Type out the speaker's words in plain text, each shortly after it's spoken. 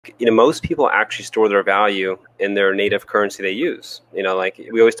most people actually store their value in their native currency they use. Like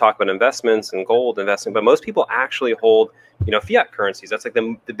we always talk about investments and gold investing, but most people actually hold, fiat currencies. That's like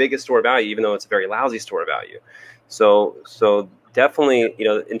the biggest store of value, even though it's a very lousy store of value. So definitely,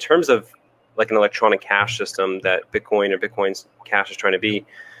 in terms of like an electronic cash system that Bitcoin or Bitcoin's cash is trying to be,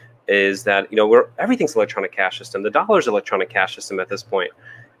 is that, where everything's electronic cash system. The dollar's electronic cash system at this point.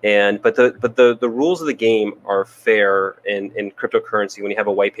 But the rules of the game are fair in cryptocurrency when you have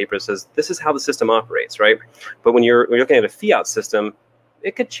a white paper that says this is how the system operates, right? But when you're looking at a fiat system,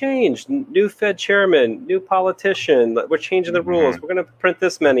 it could change. New Fed chairman, new politician, we're changing the rules. We're going to print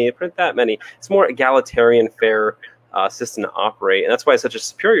this many, print that many. It's more egalitarian, fair system to operate. And that's why it's such a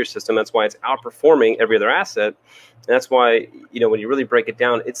superior system. That's why it's outperforming every other asset. And that's why, when you really break it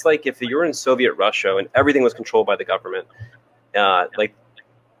down, it's like if you're in Soviet Russia and everything was controlled by the government,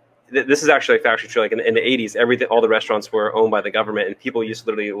 this is actually true. Like in the 80s, all the restaurants were owned by the government, and people used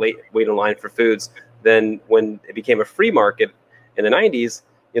to literally wait in line for foods. Then when it became a free market in the 90s,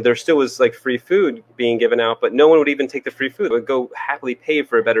 there still was like free food being given out, but no one would even take the free food. They would go happily pay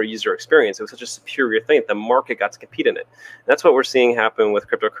for a better user experience. It was such a superior thing that the market got to compete in it. And that's what we're seeing happen with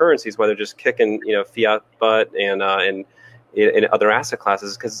cryptocurrencies, where they're just kicking fiat butt and in other asset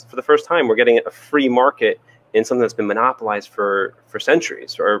classes, because for the first time we're getting a free market in something that's been monopolized for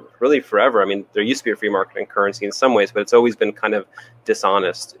centuries, or really forever. I mean, there used to be a free market in currency in some ways, but it's always been kind of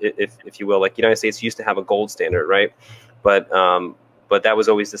dishonest, if you will. Like the United States used to have a gold standard, right? But that was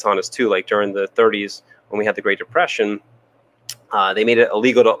always dishonest too. Like during the 30s, when we had the Great Depression, they made it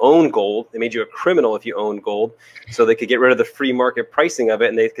illegal to own gold. They made you a criminal if you owned gold, so they could get rid of the free market pricing of it,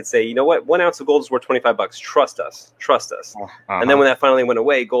 and they could say, you know what, 1 ounce of gold is worth $25. Trust us. And then when that finally went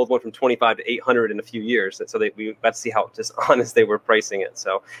away, gold went from 25 to 800 in a few years. So we got to see how dishonest they were pricing it.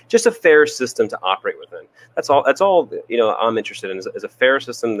 So just a fair system to operate within. That's all. I'm interested in is a fair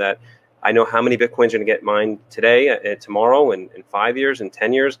system that I know how many Bitcoins are going to get mined today, tomorrow, and in 5 years, and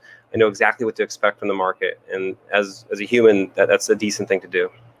 10 years. I know exactly what to expect from the market. And as a human, that's a decent thing to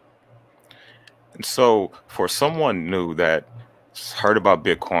do. And so for someone new that heard about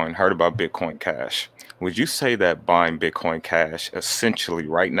Bitcoin Cash, would you say that buying Bitcoin Cash essentially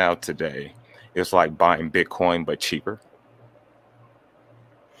right now today is like buying Bitcoin but cheaper?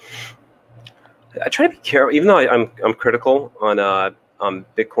 I try to be careful, even though I'm critical on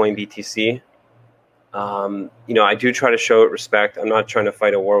Bitcoin BTC. I do try to show it respect. I'm not trying to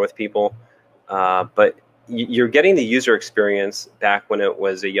fight a war with people, but you're getting the user experience back when it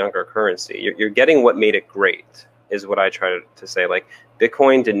was a younger currency. You're getting what made it great, is what I try to say. Like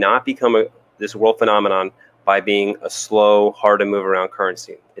Bitcoin did not become this world phenomenon by being a slow, hard to move around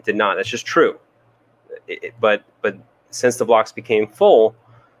currency. It did not. That's just true. But since the blocks became full,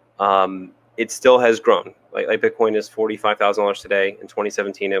 it still has grown. Like Bitcoin is $45,000 today. In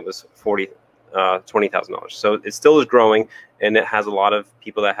 2017, it was $20,000. So it still is growing, and it has a lot of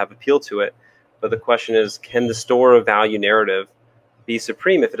people that have appeal to it. But the question is, can the store of value narrative be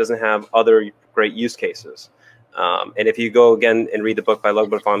supreme if it doesn't have other great use cases? And if you go again and read the book by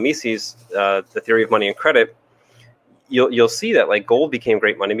Ludwig von Mises, The Theory of Money and Credit, you'll see that like gold became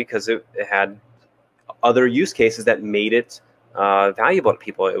great money because it had other use cases that made it valuable to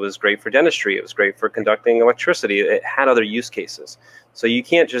people. It was great for dentistry. It was great for conducting electricity. It had other use cases. So you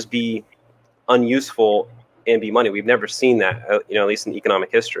can't just be unuseful and be money. We've never seen that, at least in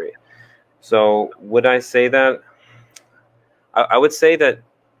economic history. So would I say that? I would say that,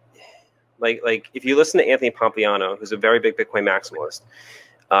 like if you listen to Anthony Pompliano, who's a very big Bitcoin maximalist,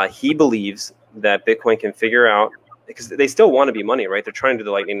 he believes that Bitcoin can figure out, because they still want to be money, right? They're trying to do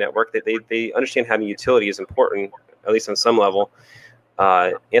the Lightning Network. They understand having utility is important, at least on some level.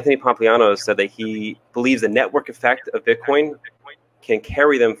 Anthony Pompliano said that he believes the network effect of Bitcoin can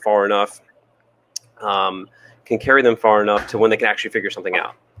carry them far enough, to when they can actually figure something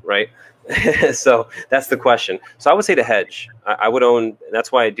out, right? So that's the question. So I would say to hedge. I would own,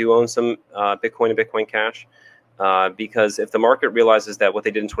 that's why I do own some Bitcoin and Bitcoin Cash, because if the market realizes that what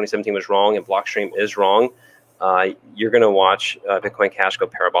they did in 2017 was wrong and Blockstream is wrong, you're going to watch Bitcoin Cash go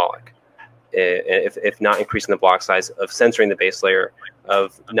parabolic. If not increasing the block size, of censoring the base layer,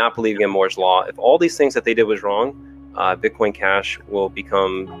 of not believing in Moore's law. If all these things that they did was wrong, Bitcoin Cash will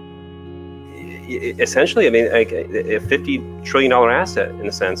become essentially, like a $50 trillion asset in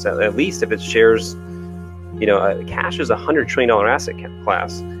a sense, at least if it shares, cash is a $100 trillion asset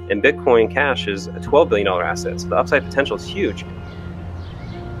class, and Bitcoin Cash is a $12 billion asset. So the upside potential is huge.